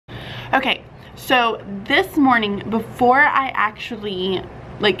Okay, so this morning, before I actually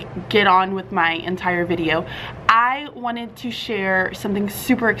get on with my entire video, I wanted to share something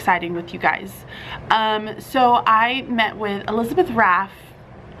super exciting with you guys. So I met with Elizabeth Raff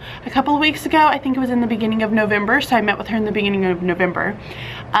a couple of weeks ago. I think it was in the beginning of November, so I met with her in the beginning of November,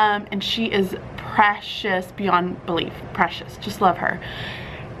 and she is precious beyond belief. Precious, just love her.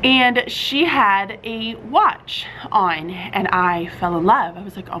 And she had a watch on and I fell in love. I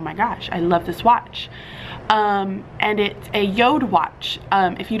was like, oh my gosh, I love this watch. And it's a Yode watch.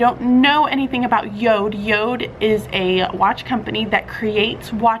 If you don't know anything about Yode, Yode is a watch company that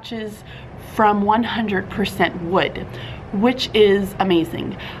creates watches from 100% wood, which is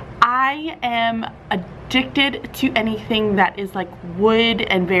amazing. I am addicted to anything that is like wood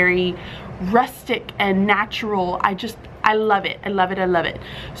and very rustic and natural. I love it. I love it. I love it.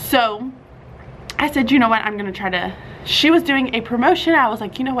 So I said, you know what, I'm gonna try to, she was doing a promotion. I was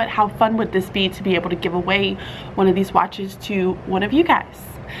like, you know what, how fun would this be to be able to give away one of these watches to one of you guys?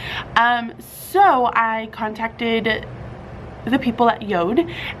 So I contacted the people at Yode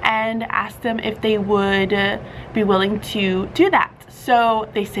and asked them if they would be willing to do that. So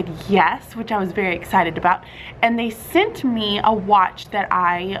they said yes, which I was very excited about, and they sent me a watch that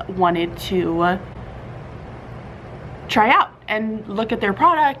I wanted to try out and look at their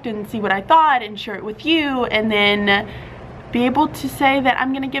product and see what I thought and share it with you, and then be able to say that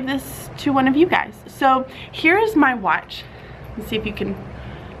I'm gonna give this to one of you guys. So here is my watch. Let's see if you can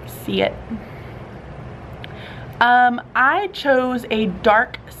see it. I chose a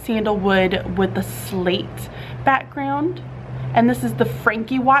dark sandalwood with a slate background, and this is the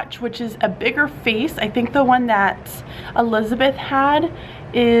Frankie watch, which is a bigger face. I think the one that Elizabeth had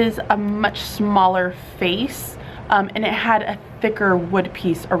is a much smaller face, and it had a thicker wood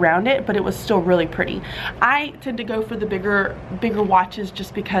piece around it, but it was still really pretty. I tend to go for the bigger watches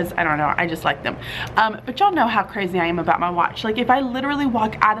just because, I don't know, I just like them. But y'all know how crazy I am about my watch. Like, if I literally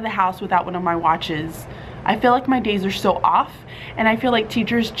walk out of the house without one of my watches, I feel like my days are so off, and I feel like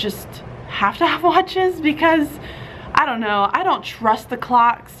teachers just have to have watches because, I don't know, I don't trust the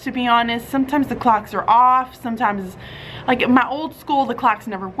clocks, to be honest. Sometimes the clocks are off, sometimes, like at my old school, the clocks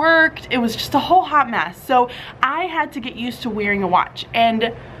never worked. It was just a whole hot mess. So I had to get used to wearing a watch,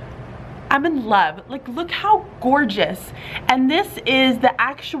 and I'm in love. Like, look how gorgeous. And this is the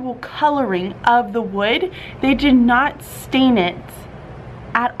actual coloring of the wood. They did not stain it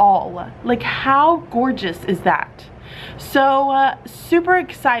at all. Like, how gorgeous is that? So super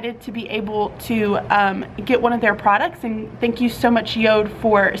excited to be able to get one of their products, and thank you so much, Yode,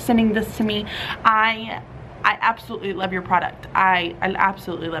 for sending this to me. I absolutely love your product. I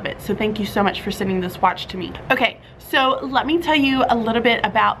absolutely love it. So thank you so much for sending this watch to me. Okay, so let me tell you a little bit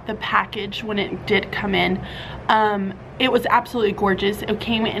about the package when it did come in. It was absolutely gorgeous. It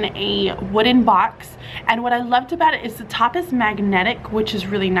came in a wooden box, and what I loved about it is the top is magnetic, which is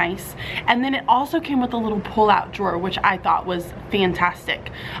really nice, and then it also came with a little pull-out drawer, which I thought was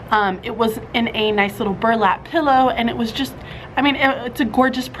fantastic. It was in a nice little burlap pillow, and it was just, I mean, it's a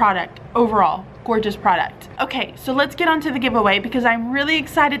gorgeous product overall. Gorgeous product. Okay, so let's get on to the giveaway because I'm really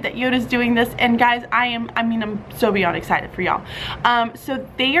excited that Yode is doing this, and guys, I'm so beyond excited for y'all. So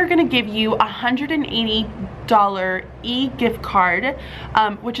they are gonna give you a $180 e-gift card,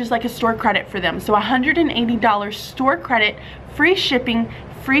 which is like a store credit for them. So $180 store credit, free shipping,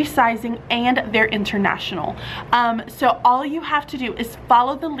 free sizing, and they're international. So all you have to do is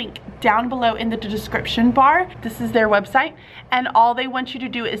follow the link down below in the description bar. This is their website, and all they want you to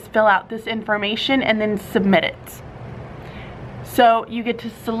do is fill out this information and then submit it. So you get to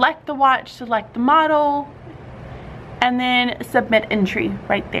select the watch, select the model, and then submit entry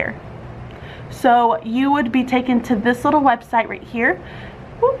right there. So you would be taken to this little website right here.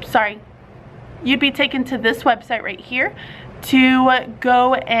 Oops, sorry. You'd be taken to this website right here to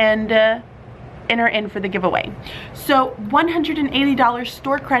go and enter in for the giveaway. So $180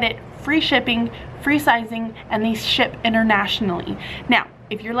 store credit, free shipping, free sizing, and they ship internationally. Now,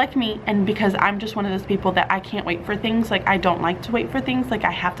 if you're like me, and because I'm just one of those people that I can't wait for things, like I don't like to wait for things, like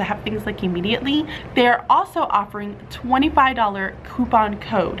I have to have things like immediately, they're also offering $25 coupon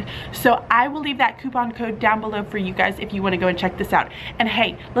code. So I will leave that coupon code down below for you guys if you want to go and check this out. And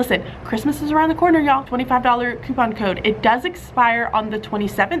hey, listen, Christmas is around the corner, y'all. $25 coupon code. It does expire on the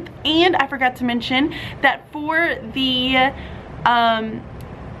 27th, and I forgot to mention that for the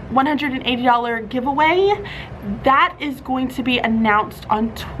 $180 giveaway. That is going to be announced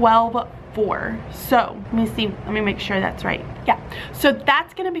on 12/4. So let me see, let me make sure that's right. Yeah, so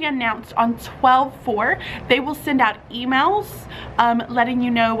that's going to be announced on 12/4. They will send out emails letting you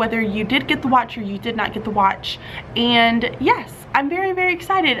know whether you did get the watch or you did not get the watch. And yes, I'm very, very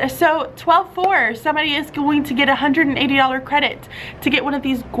excited. So 12/4, somebody is going to get a $180 credit to get one of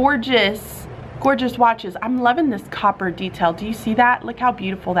these gorgeous watches. I'm loving this copper detail. Do you see that? Look how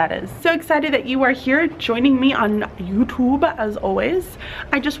beautiful that is. So excited that you are here joining me on YouTube as always.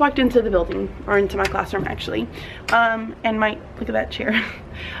 I just walked into the building, or into my classroom actually, and look at that chair.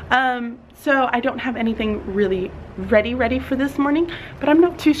 So I don't have anything really ready for this morning, but I'm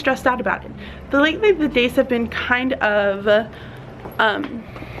not too stressed out about it. Lately the days have been kind of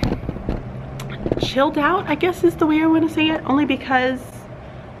chilled out, I guess is the way I want to say it, only because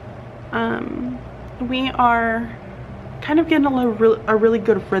we are kind of getting a really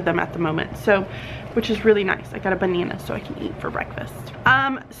good rhythm at the moment, so which is really nice. I got a banana so I can eat for breakfast.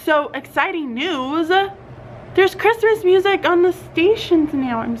 So exciting news, there's Christmas music on the stations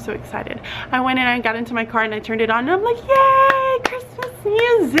now. I'm so excited. I went in, I got into my car and I turned it on and I'm like, yay, Christmas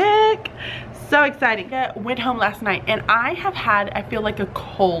music. So exciting. I went home last night and I have had, I feel like, a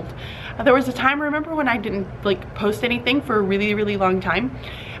cold. There was a time, remember when I didn't like post anything for a really long time,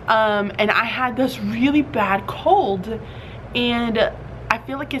 and I had this really bad cold, and I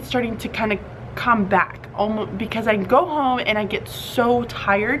feel like it's starting to kind of come back, almost, because I go home and I get so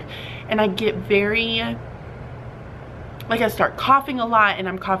tired and I get very, like, I start coughing a lot, and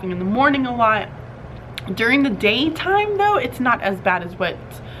I'm coughing in the morning a lot. During the daytime though, it's not as bad as what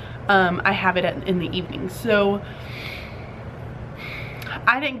I have it in the evening. So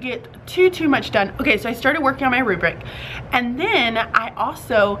I didn't get too much done. Okay, so I started working on my rubric, and then I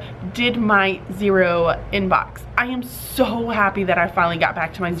also did my zero inbox. I am so happy that I finally got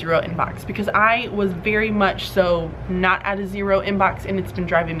back to my zero inbox, because I was very much so not at a zero inbox, and it's been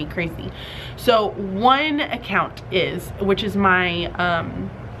driving me crazy. So one account which is my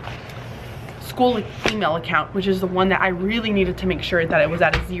school email account, which is the one that I really needed to make sure that it was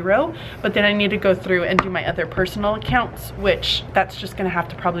at a zero, but then I need to go through and do my other personal accounts, which that's just gonna have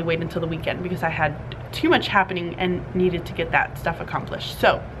to probably wait until the weekend, because I had too much happening and needed to get that stuff accomplished.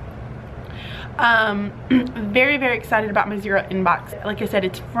 So very excited about my zero inbox. Like I said,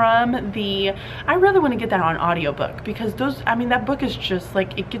 it's from I really want to get that on audiobook, because that book is just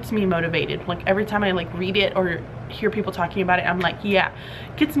like, it gets me motivated. Like every time I like read it or hear people talking about it, I'm like, yeah,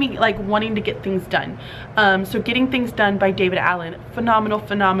 gets me like wanting to get things done. So Getting Things Done by David Allen,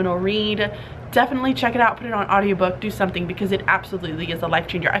 phenomenal read. Definitely check it out, put it on audiobook, do something, because it absolutely is a life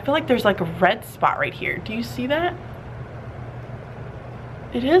changer. I feel like there's like a red spot right here. Do you see that?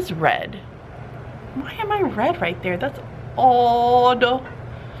 It is red. Why am I red right there? That's odd.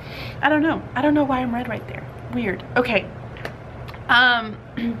 I don't know why I'm red right there. Weird. Okay.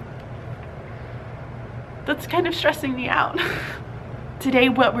 That's kind of stressing me out. Today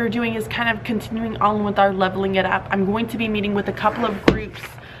what we're doing is kind of continuing on with our leveling it up. I'm going to be meeting with a couple of groups,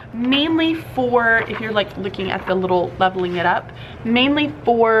 mainly for, if you're like looking at the little leveling it up, mainly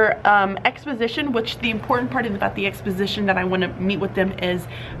for exposition, which the important part about the exposition that I want to meet with them is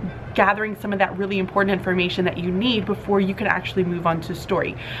gathering some of that really important information that you need before you can actually move on to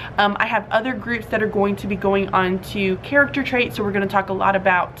story. I have other groups that are going to be going on to character traits, so we're going to talk a lot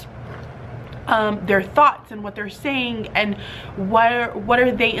about their thoughts and what they're saying, and what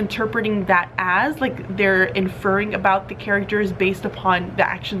are they interpreting that as, like they're inferring about the characters based upon the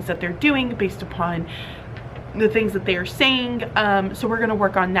actions that they're doing, based upon the things that they are saying. So we're going to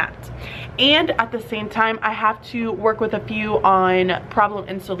work on that, and at the same time I have to work with a few on problem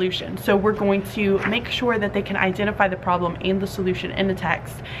and solution. So we're going to make sure that they can identify the problem and the solution in the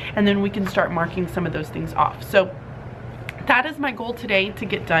text, and then we can start marking some of those things off. So that is my goal today to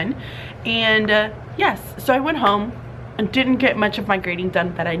get done. And yes, so I went home and didn't get much of my grading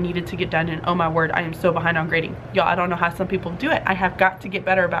done that I needed to get done, and oh my word, I am so behind on grading. Y'all, I don't know how some people do it. I have got to get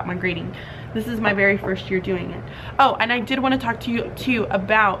better about my grading. This is my very first year doing it. Oh, and I did want to talk to you too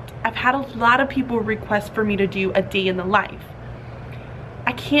about, I've had a lot of people request for me to do a day in the life.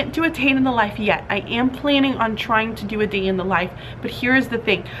 I can't do a day in the life yet. I am planning on trying to do a day in the life, but here's the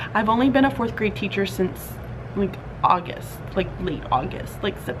thing. I've only been a 4th grade teacher since like August, like late August,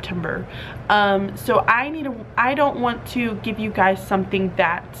 like September. So I don't want to give you guys something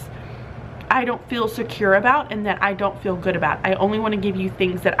that I don't feel secure about and that I don't feel good about. I only want to give you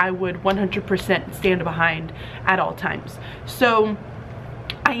things that I would 100% stand behind at all times. So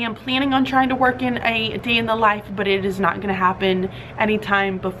I am planning on trying to work in a day in the life, but it is not going to happen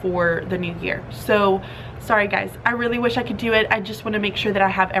anytime before the new year. So sorry guys, I really wish I could do it. I just want to make sure that I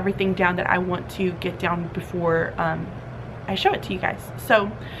have everything down that I want to get down before I show it to you guys.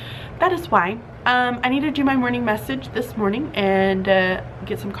 So that is why I need to do my morning message this morning and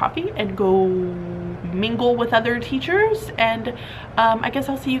get some coffee and go mingle with other teachers, and I guess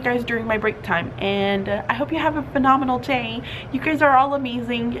I'll see you guys during my break time. And I hope you have a phenomenal day. You guys are all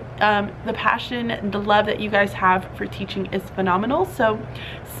amazing. The passion, the love that you guys have for teaching is phenomenal. So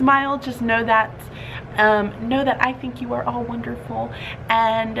smile, just know that I think you are all wonderful,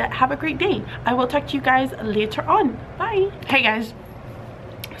 and have a great day. I will talk to you guys later on. Bye. Hey guys,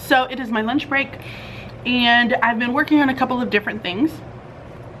 so it is my lunch break and I've been working on a couple of different things,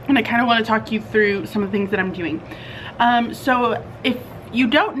 and I kind of want to talk you through some of the things that I'm doing. So if you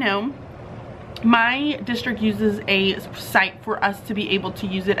don't know, my district uses a site for us to be able to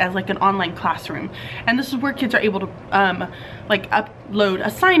use it as like an online classroom, and this is where kids are able to like upload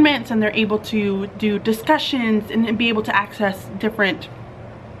assignments, and they're able to do discussions and be able to access different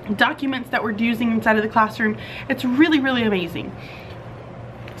documents that we're using inside of the classroom. It's really, really amazing.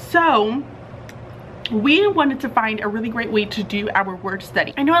 So we wanted to find a really great way to do our word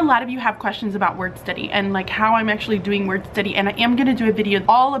study. I know a lot of you have questions about word study and like how I'm actually doing word study, and I am going to do a video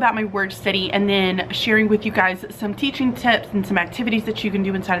all about my word study, and then sharing with you guys some teaching tips and some activities that you can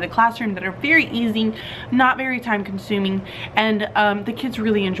do inside of the classroom that are very easy, not very time consuming, and the kids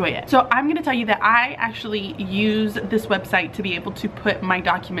really enjoy it. So I'm going to tell you that I actually use this website to be able to put my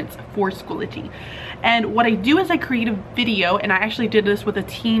documents for Schoology. And what I do is I create a video, and I actually did this with a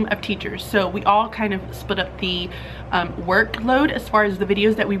team of teachers. So we all kind of split up the workload as far as the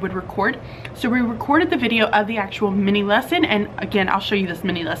videos that we would record. So we recorded the video of the actual mini lesson, and again, I'll show you this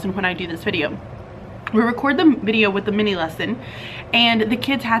mini lesson when I do this video. We record the video with the mini lesson, and the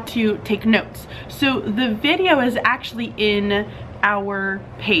kids had to take notes. So the video is actually in our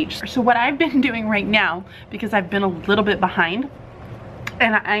page. So what I've been doing right now, because I've been a little bit behind,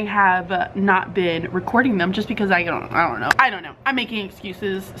 and I have not been recording them just because I don't know. I'm making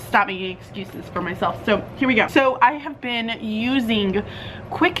excuses. Stop making excuses for myself. So here we go. So I have been using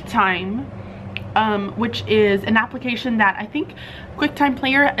Quicktime, which is an application that I think Quicktime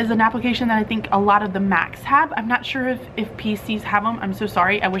Player is an application that I think a lot of the Macs have. I'm not sure if PCs have them. I'm so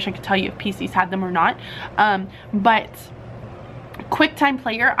sorry. I wish I could tell you if PCs had them or not. But Quicktime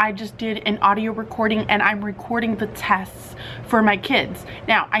Player, I just did an audio recording, and I'm recording the tests for my kids.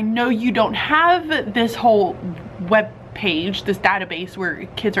 Now, I know you don't have this whole web page, this database where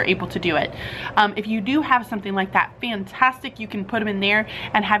kids are able to do it. If you do have something like that, fantastic. You can put them in there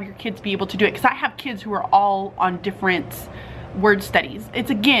and have your kids be able to do it, because I have kids who are all on different word studies.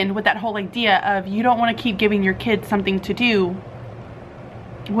 It's again with that whole idea of you don't want to keep giving your kids something to do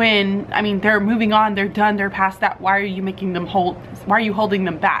when, I mean, they're moving on, they're done, they're past that. Why are you making them why are you holding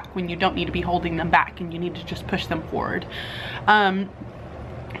them back when you don't need to be holding them back, and you need to just push them forward?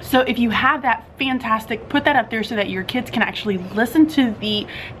 So if you have that, fantastic, put that up there so that your kids can actually listen to the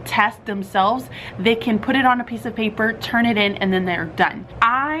test themselves. They can put it on a piece of paper, turn it in, and then they're done.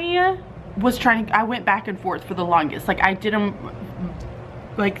 I went back and forth for the longest. Like, I did them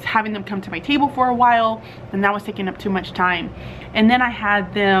like having them come to my table for a while, and that was taking up too much time. And then I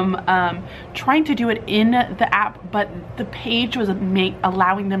had them trying to do it in the app, but the page was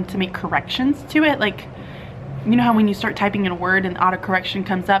allowing them to make corrections to it. Like, you know how when you start typing in a word and autocorrection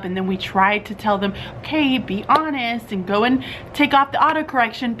comes up, and then we tried to tell them, okay, be honest and go and take off the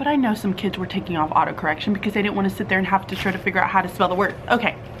autocorrection. But I know some kids were taking off autocorrection because they didn't want to sit there and have to try to figure out how to spell the word.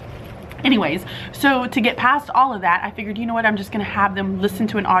 Okay. Anyways, so to get past all of that, I figured, you know what, I'm just going to have them listen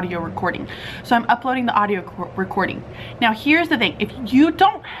to an audio recording. So I'm uploading the audio recording. Now here's the thing, if you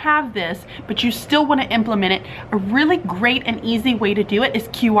don't have this, but you still want to implement it, a really great and easy way to do it is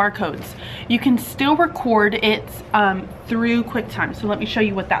QR codes. You can still record it through Quicktime. So let me show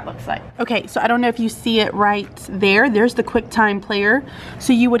you what that looks like. Okay, so I don't know if you see it right there. There's the Quicktime Player.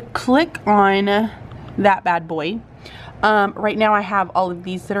 So you would click on that bad boy. Right now I have all of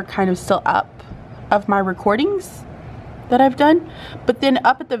these that are kind of still up of my recordings that I've done, but then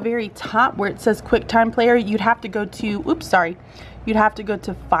up at the very top where it says Quicktime Player, you'd have to go to, you'd have to go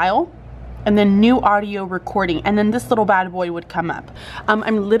to File, and then New Audio Recording, and then this little bad boy would come up.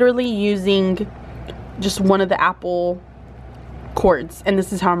 I'm literally using just one of the Apple cords, and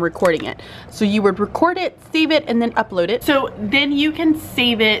this is how I'm recording it. So you would record it, save it, and then upload it. So then you can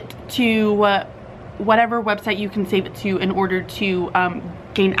save it to whatever website you can save it to in order to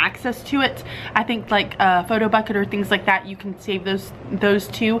gain access to it. I think like Photo Bucket or things like that, you can save those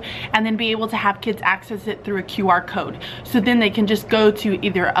to, and then be able to have kids access it through a QR code. So then they can just go to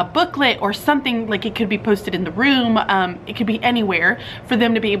either a booklet or something, like it could be posted in the room, it could be anywhere, for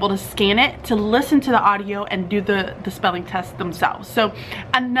them to be able to scan it, to listen to the audio and do the spelling test themselves. So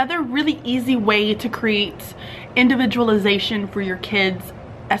another really easy way to create individualization for your kids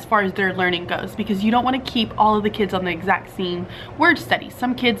as far as their learning goes, because you don't want to keep all of the kids on the exact same word study.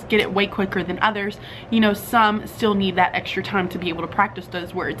 Some kids get it way quicker than others. You know, some still need that extra time to be able to practice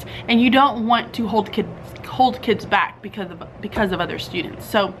those words, and you don't want to hold kids back because of other students.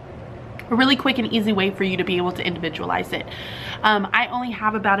 So a really quick and easy way for you to be able to individualize it. I only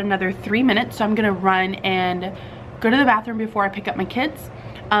have about another 3 minutes, so I'm gonna run and go to the bathroom before I pick up my kids.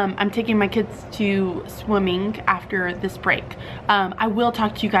 I'm taking my kids to swimming after this break. I will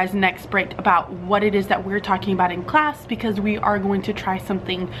talk to you guys next break about what it is that we're talking about in class, because we are going to try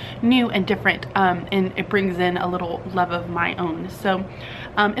something new and different, and it brings in a little love of my own. So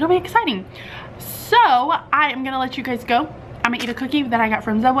it'll be exciting. So I am gonna let you guys go. I'm gonna eat a cookie that I got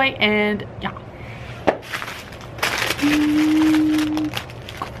from Subway, and yeah.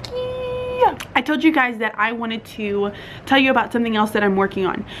 I told you guys that I wanted to tell you about something else that I'm working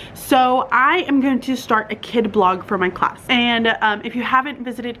on. So I am going to start a kid blog for my class, and if you haven't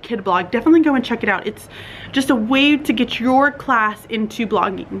visited Kid Blog, definitely go and check it out. It's just a way to get your class into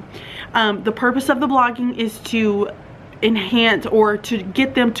blogging. The purpose of the blogging is to enhance, or to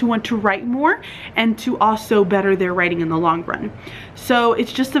get them to want to write more, and to also better their writing in the long run. So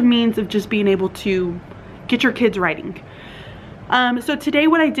it's just a means of just being able to get your kids writing. So today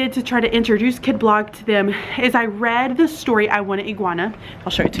what I did to try to introduce Kid Blog to them is I read the story I Want an Iguana. I'll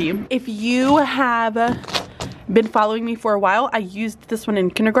show it to you. If you have been following me for a while, I used this one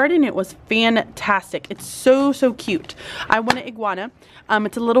in kindergarten. It was fantastic. It's so cute. I Want an Iguana.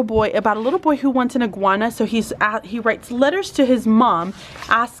 It's a little boy, about a little boy who wants an iguana. So he writes letters to his mom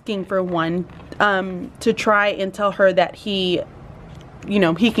asking for one, to try and tell her that he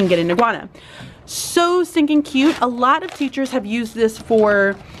can get an iguana. So stinking cute. A lot of teachers have used this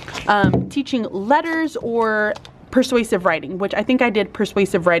for teaching letters or persuasive writing, which I think I did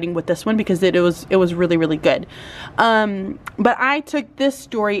persuasive writing with this one because it was really good. But I took this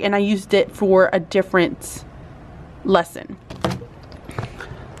story and I used it for a different lesson.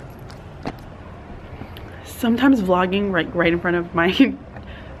 Sometimes vlogging right in front of my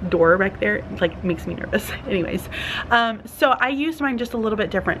door back there like makes me nervous. Anyways, so I used mine just a little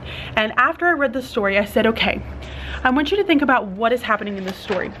bit different, and after I read the story I said, okay, I want you to think about what is happening in this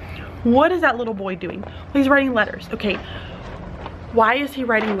story. What is that little boy doing? Well, he's writing letters. Okay, why is he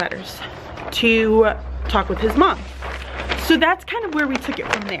writing letters? To talk with his mom. So that's kind of where we took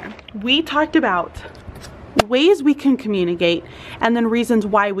it from there. We talked about ways we can communicate and then reasons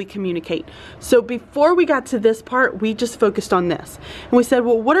why we communicate. So before we got to this part, we just focused on this, and we said,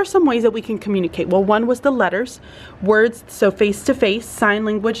 well, what are some ways that we can communicate? Well, one was the letters, words, so face-to-face, sign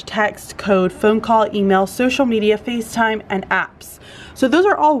language, text, code, phone call, email, social media, FaceTime, and apps. So those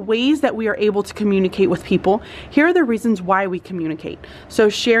are all ways that we are able to communicate with people. Here are the reasons why we communicate. So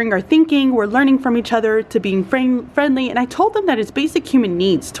sharing our thinking, we're learning from each other, to being friendly, and I told them that it's basic human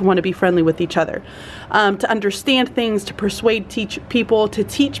needs to want to be friendly with each other, to understand things, to persuade, teach people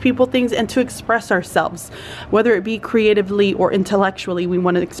things, and to express ourselves. Whether it be creatively or intellectually, we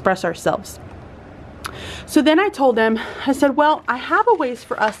want to express ourselves. So then I told them, I said, well, I have a ways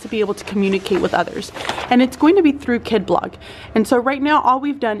for us to be able to communicate with others, and it's going to be through Kid Blog. And so right now all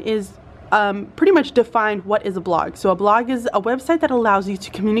we've done is pretty much defined what is a blog. So a blog is a website that allows you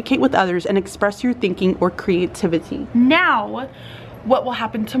to communicate with others and express your thinking or creativity. Now what will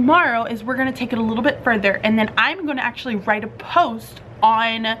happen tomorrow is we're going to take it a little bit further, and then I'm going to actually write a post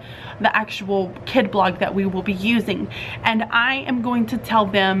on the actual Kid Blog that we will be using, and I am going to tell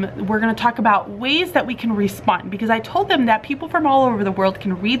them, we're going to talk about ways that we can respond, because I told them that people from all over the world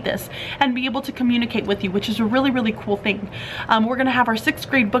can read this and be able to communicate with you, which is a really cool thing. We're going to have our 6th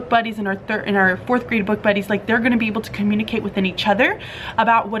grade book buddies and our 4th grade book buddies, like they're going to be able to communicate within each other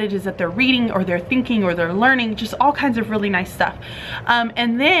about what it is that they're reading or they're thinking or they're learning, just all kinds of really nice stuff.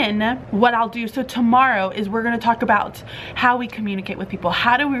 And then what I'll do, so tomorrow is we're going to talk about how we communicate with people.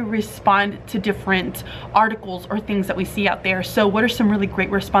 How do we respond to different articles or things that we see out there? So what are some really great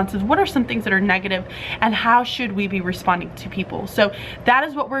responses? What are some things that are negative? And how should we be responding to people? So that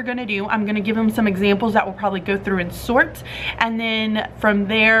is what we're going to do. I'm going to give them some examples that we'll probably go through and sort. And then from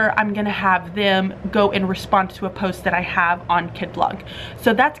there, I'm going to have them go and respond to a post that I have on Kid Blog.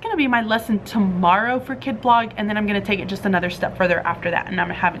 So that's going to be my lesson tomorrow for Kid Blog. And then I'm going to take it just another step further after that. And I'm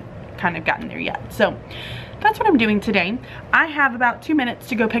going to have kind of gotten there yet. So that's what I'm doing today. I have about 2 minutes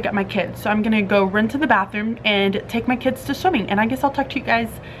to go pick up my kids. So I'm gonna go run to the bathroom and take my kids to swimming. And I guess I'll talk to you guys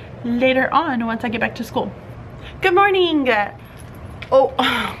later on once I get back to school. Good morning. Oh,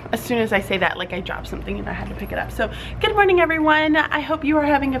 as soon as I say that, like I dropped something and I had to pick it up. So good morning, everyone. I hope you are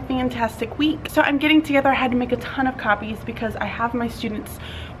having a fantastic week. So I'm getting together. I had to make a ton of copies because I have my students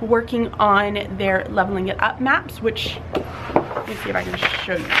working on their leveling it up maps, which, let me see if I can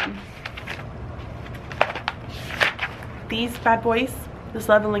show you them. These bad boys, this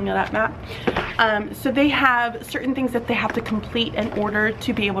leveling it up map. So they have certain things that they have to complete in order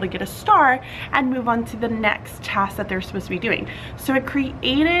to be able to get a star and move on to the next task that they're supposed to be doing. So it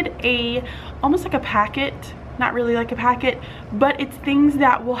created almost like a packet, not really like a packet, but it's things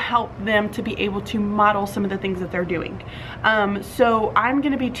that will help them to be able to model some of the things that they're doing. So I'm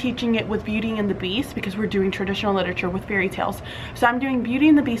going to be teaching it with Beauty and the Beast because we're doing traditional literature with fairy tales. So I'm doing Beauty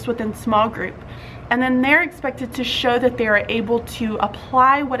and the Beast within small group. And then they're expected to show that they are able to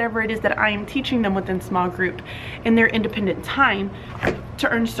apply whatever it is that I am teaching them within small group in their independent time to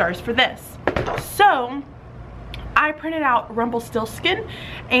earn stars for this. So I printed out Rumpelstiltskin,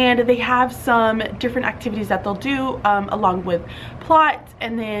 and they have some different activities that they'll do along with plot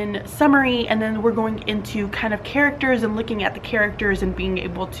and then summary, and then we're going into kind of characters and looking at the characters and being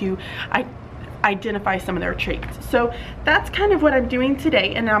able to identify some of their traits. So that's kind of what I'm doing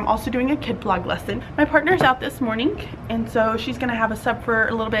today, and I'm also doing a kid blog lesson. My partner's out this morning, and so she's gonna have a sub for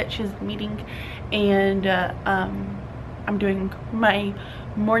a little bit. She's meeting, and I'm doing my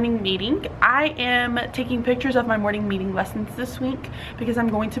morning meeting. I am taking pictures of my morning meeting lessons this week because I'm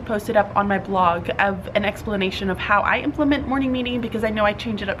going to post it up on my blog of an explanation of how I implement morning meeting, because I know I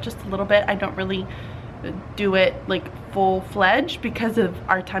change it up just a little bit. I don't really do it like full-fledged because of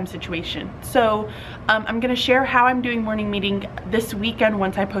our time situation. So I'm gonna share how I'm doing morning meeting this weekend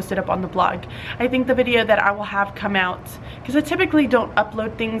once I post it up on the blog. I think the video that I will have come out, because I typically don't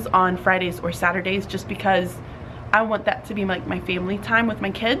upload things on Fridays or Saturdays just because I want that to be like my family time with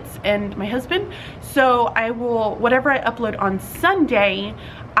my kids and my husband. So I will, whatever I upload on Sunday,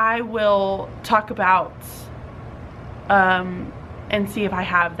 I will talk about and see if I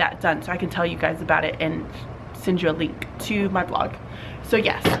have that done so I can tell you guys about it and send you a link to my blog. So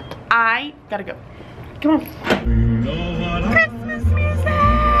yes, I gotta go. Come on. Christmas music!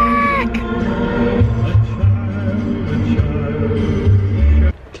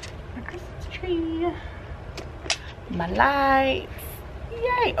 My Christmas tree. My lights.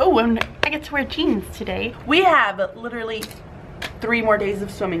 Yay! Oh, and I get to wear jeans today. We have literally 3 more days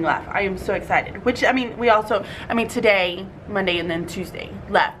of swimming left. I am so excited. Which, I mean, today, Monday, and then Tuesday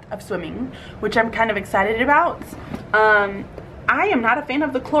left of swimming, which I'm kind of excited about. I am not a fan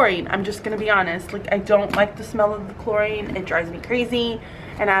of the chlorine. I'm just gonna be honest. Like, I don't like the smell of the chlorine. It drives me crazy,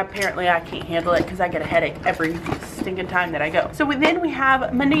 and apparently I can't handle it because I get a headache every stinking time that I go. So then we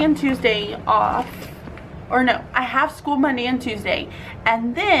have Monday and Tuesday off. Or no, I have school Monday and Tuesday,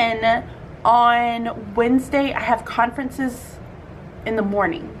 and then on Wednesday I have conferences in the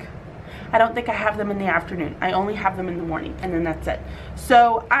morning. I don't think I have them in the afternoon. I only have them in the morning, and then that's it.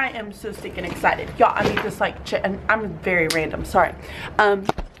 So I am so stinking excited. Y'all, I made this like, and I'm very random, sorry.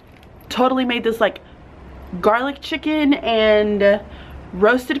 Totally made this like garlic chicken and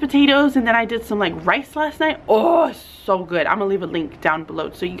roasted potatoes, and then I did some like rice last night. Oh, so good. I'm gonna leave a link down below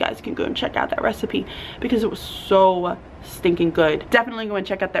so you guys can go and check out that recipe because it was so stinking good. Definitely go and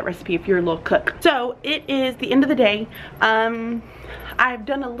check out that recipe if you're a little cook. So it is the end of the day. I've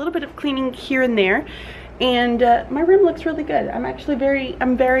done a little bit of cleaning here and there, and my room looks really good. I'm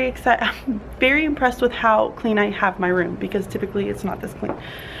very excited. I'm very impressed with how clean I have my room because typically it's not this clean.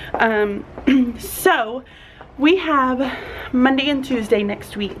 So we have Monday and Tuesday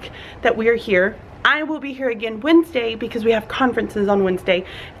next week that we are here. I will be here again Wednesday because we have conferences on Wednesday.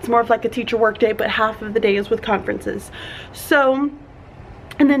 It's more of like a teacher work day, but half of the day is with conferences. So,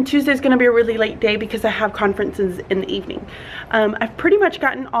 and then Tuesday is going to be a really late day because I have conferences in the evening. I've pretty much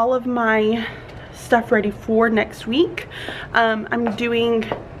gotten all of my stuff ready for next week. I'm doing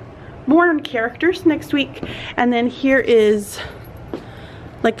more on characters next week, and then here is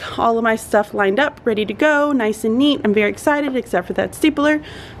like all of my stuff lined up, ready to go, nice and neat. I'm very excited, except for that stapler,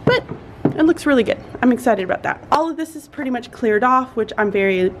 but it looks really good. I'm excited about that. All of this is pretty much cleared off, which I'm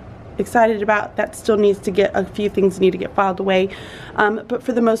very excited about. That still needs to get, a few things need to get filed away. But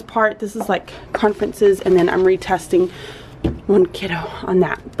for the most part, this is like conferences, and then I'm retesting one kiddo on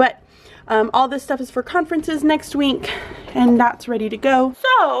that. But all this stuff is for conferences next week, and that's ready to go.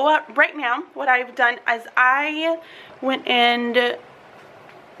 So right now, what I've done is I went and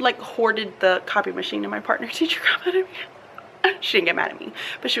like hoarded the copy machine, and my partner teacher got mad at me. She didn't get mad at me,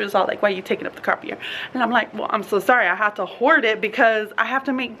 but she was all like, why are you taking up the copier? And I'm like, well, I'm so sorry, I have to hoard it because I have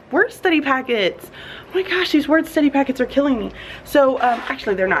to make word study packets. Oh my gosh, these word study packets are killing me. So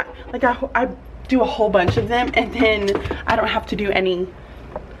actually they're not. Like I do a whole bunch of them, and then I don't have to do any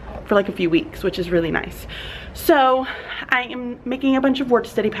for like a few weeks, which is really nice. So I am making a bunch of word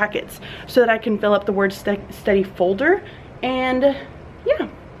study packets so that I can fill up the word study folder. And yeah,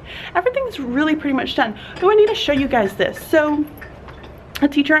 everything's really pretty much done. Oh, I need to show you guys this. So a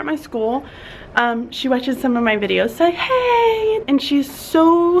teacher at my school, she watches some of my videos, say hey, and she's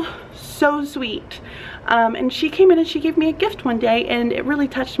so sweet. And she came in and she gave me a gift one day, and it really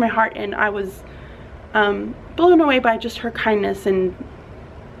touched my heart, and I was blown away by just her kindness. And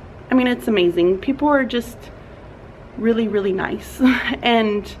I mean, it's amazing. People are just really nice.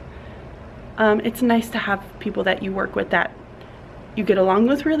 And it's nice to have people that you work with that you get along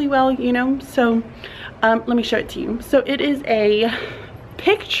with really well, you know. So let me show it to you. So it is a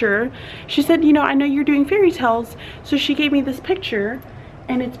picture. She said, you know, I know you're doing fairy tales, so she gave me this picture,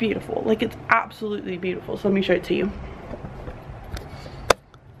 and it's beautiful. Like, it's absolutely beautiful. So let me show it to you.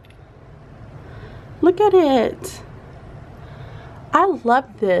 Look at it. I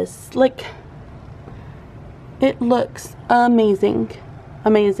love this. Like, it looks amazing.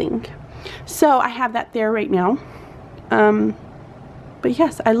 Amazing. So I have that there right now. But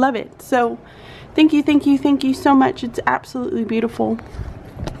yes, I love it. So thank you so much. It's absolutely beautiful.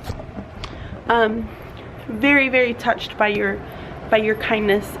 Very touched by your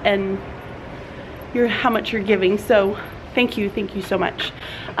kindness and how much you're giving. So thank you so much.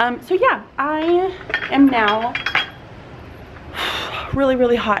 So yeah, I am now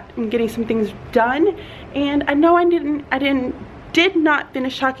really hot. I'm getting some things done, and I know I did not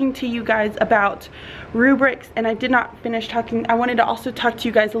finish talking to you guys about rubrics, and I did not finish talking. I wanted to also talk to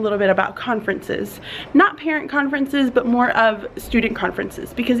you guys a little bit about conferences, not parent conferences, but more of student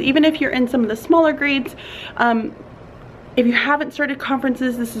conferences, because even if you're in some of the smaller grades, if you haven't started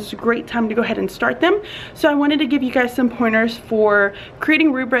conferences, this is a great time to go ahead and start them. So I wanted to give you guys some pointers for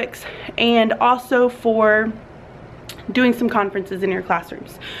creating rubrics, and also for doing some conferences in your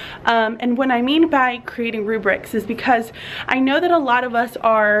classrooms. And what I mean by creating rubrics is because I know that a lot of us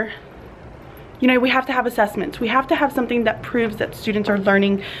are, you know, we have to have assessments. We have to have something that proves that students are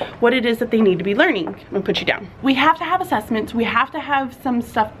learning what it is that they need to be learning. I'm gonna put you down. We have to have assessments. We have to have some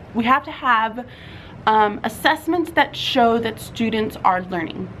stuff. We have to have assessments that show that students are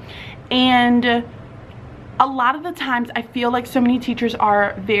learning. And a lot of the times I feel like so many teachers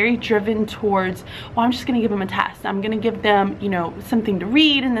are very driven towards, well, I'm just gonna give them a test. I'm gonna give them, you know, something to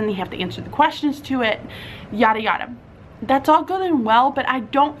read, and then they have to answer the questions to it, yada yada. That's all good and well, but I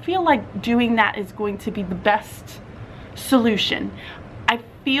don't feel like doing that is going to be the best solution. I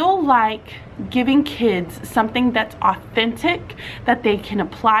feel like giving kids something that's authentic, that they can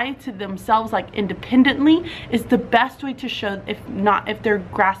apply to themselves, like independently, is the best way to show if they're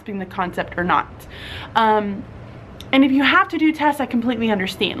grasping the concept or not. And if you have to do tests, I completely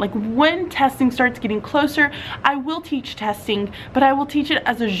understand. Like, when testing starts getting closer, I will teach testing, but I will teach it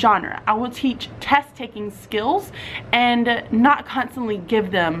as a genre. I will teach test taking skills and not constantly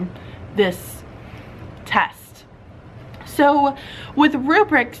give them this test. So with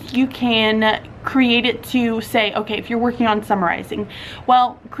rubrics, you can create it to say, okay, if you're working on summarizing,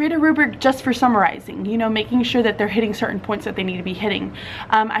 well, create a rubric just for summarizing, you know, making sure that they're hitting certain points that they need to be hitting.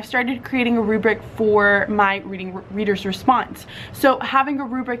 I've started creating a rubric for my reader's response. So having a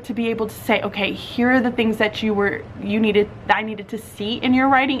rubric to be able to say, okay, here are the things that I needed to see in your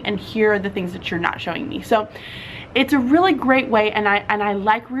writing, and here are the things that you're not showing me. So it's a really great way, and I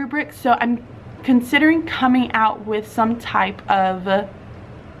like rubrics. So I'm considering coming out with some type of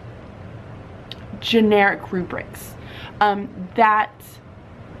generic rubrics that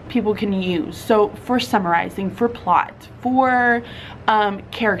people can use. So for summarizing, for plot, for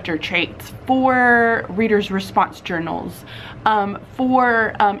character traits, for readers' response journals,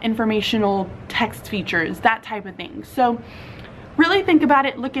 for informational text features, that type of thing. So really think about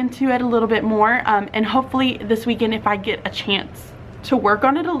it, look into it a little bit more, and hopefully this weekend, if I get a chance to work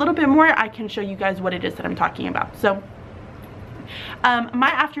on it a little bit more, I can show you guys what it is that I'm talking about. So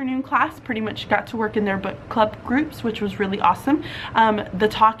my afternoon class pretty much got to work in their book club groups, which was really awesome. The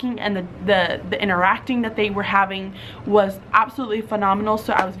talking and the interacting that they were having was absolutely phenomenal,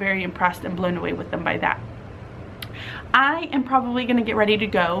 so I was very impressed and blown away with them by that. I am probably gonna get ready to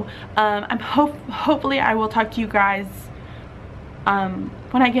go. Hopefully I will talk to you guys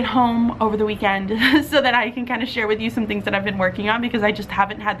when I get home over the weekend so that I can kind of share with you some things that I've been working on, because I just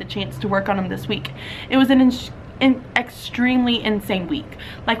haven't had the chance to work on them this week. It was an extremely insane week.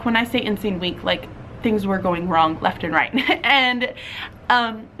 Like, when I say insane week, like things were going wrong left and right. And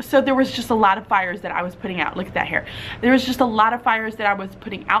so there was just a lot of fires that I was putting out. Look at that hair. There was just a lot of fires that I was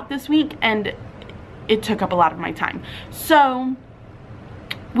putting out this week, and it took up a lot of my time. So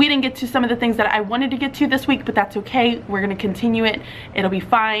we didn't get to some of the things that I wanted to get to this week, but that's okay. We're gonna continue it. It'll be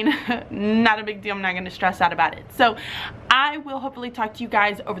fine. Not a big deal. I'm not gonna stress out about it. So I will hopefully talk to you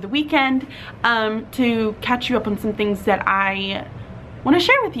guys over the weekend to catch you up on some things that I want to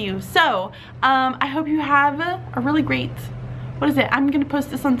share with you. So I hope you have a really great, what is it? I'm gonna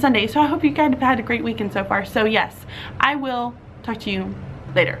post this on Sunday, so I hope you guys have had a great weekend so far. So yes, I will talk to you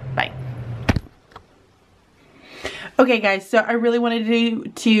later. Bye. Okay guys, so I really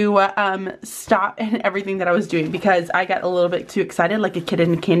wanted to stop everything that I was doing because I got a little bit too excited like a kid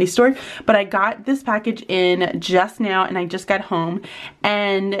in a candy store. But I got this package in just now and I just got home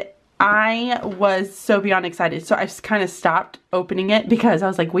and I was so beyond excited. So I just kind of stopped opening it because I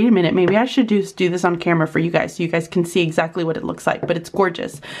was like, wait a minute, maybe I should just do this on camera for you guys so you guys can see exactly what it looks like, but it's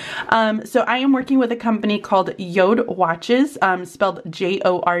gorgeous. So I am working with a company called Yode Watches, spelled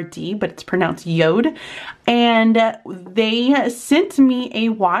J-O-R-D, but it's pronounced Yode. And they sent me a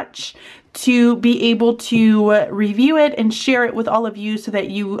watch to be able to review it and share it with all of you so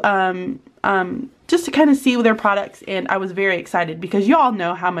that you, just to kind of see their products. And I was very excited because you all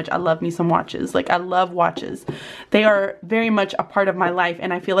know how much I love me some watches. Like I love watches. They are very much a part of my life,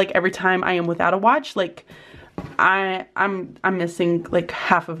 and I feel like every time I am without a watch, like I'm missing like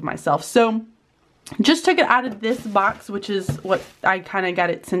half of myself. So just took it out of this box, which is what I kind of got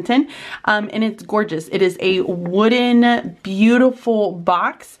it sent in, and it's gorgeous. It is a wooden, beautiful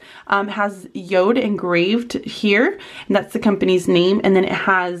box. Has Yode engraved here, and that's the company's name, and then it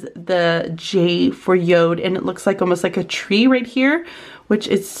has the J for Yode, and it looks like almost like a tree right here, which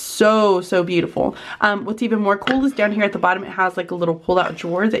is so beautiful. What's even more cool is down here at the bottom it has like a little pull-out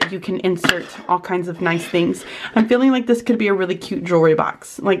drawer that you can insert all kinds of nice things. I'm feeling like this could be a really cute jewelry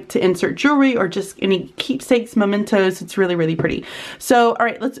box, like to insert jewelry or just any keepsakes, mementos. It's really pretty. So all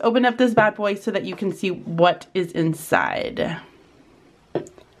right, let's open up this bad boy so that you can see what is inside.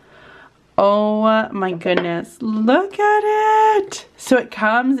 Oh my goodness, look at it. So it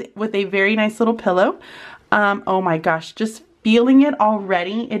comes with a very nice little pillow. Oh my gosh, just feeling it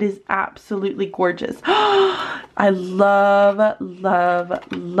already. It is absolutely gorgeous. I love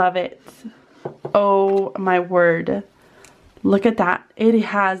it. Oh my word. Look at that. It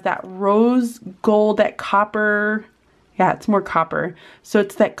has that rose gold, that copper. Yeah, it's more copper. So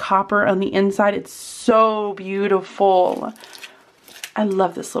it's that copper on the inside. It's so beautiful. I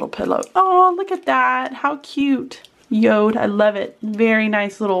love this little pillow. Oh, look at that. How cute. Yode, I love it. Very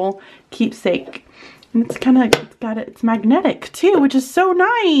nice little keepsake. And it's kind of, it's magnetic too, which is so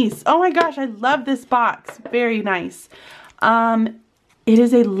nice. Oh my gosh, I love this box. Very nice. It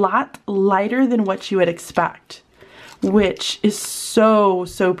is a lot lighter than what you would expect, which is so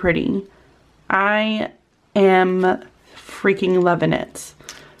pretty. I am freaking loving it.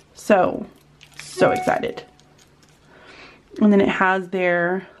 So excited. And then it has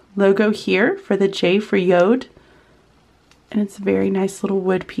their logo here for the J for Yode. And it's a very nice little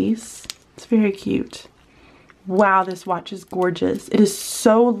wood piece. It's very cute. Wow, this watch is gorgeous. It is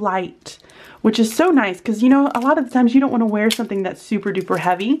so light, which is so nice because, you know, a lot of the times you don't want to wear something that's super duper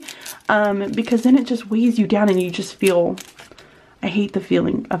heavy because then it just weighs you down and you just feel, I hate the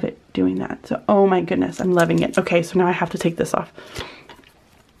feeling of it doing that. So, oh my goodness, I'm loving it. Okay, so now I have to take this off.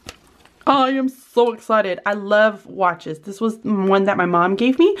 Oh, I am so excited. I love watches. This was one that my mom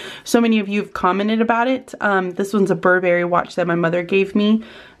gave me. So many of you have commented about it. This one's a Burberry watch that my mother gave me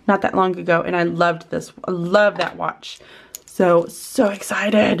not that long ago, and I loved this. I love that watch. So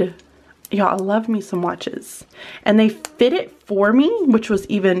excited. Y'all, I love me some watches. And they fit it for me, which was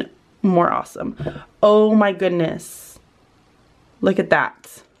even more awesome. Oh my goodness. Look at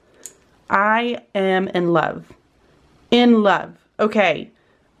that. I am in love. In love. Okay.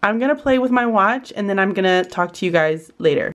 I'm going to play with my watch and then I'm going to talk to you guys later.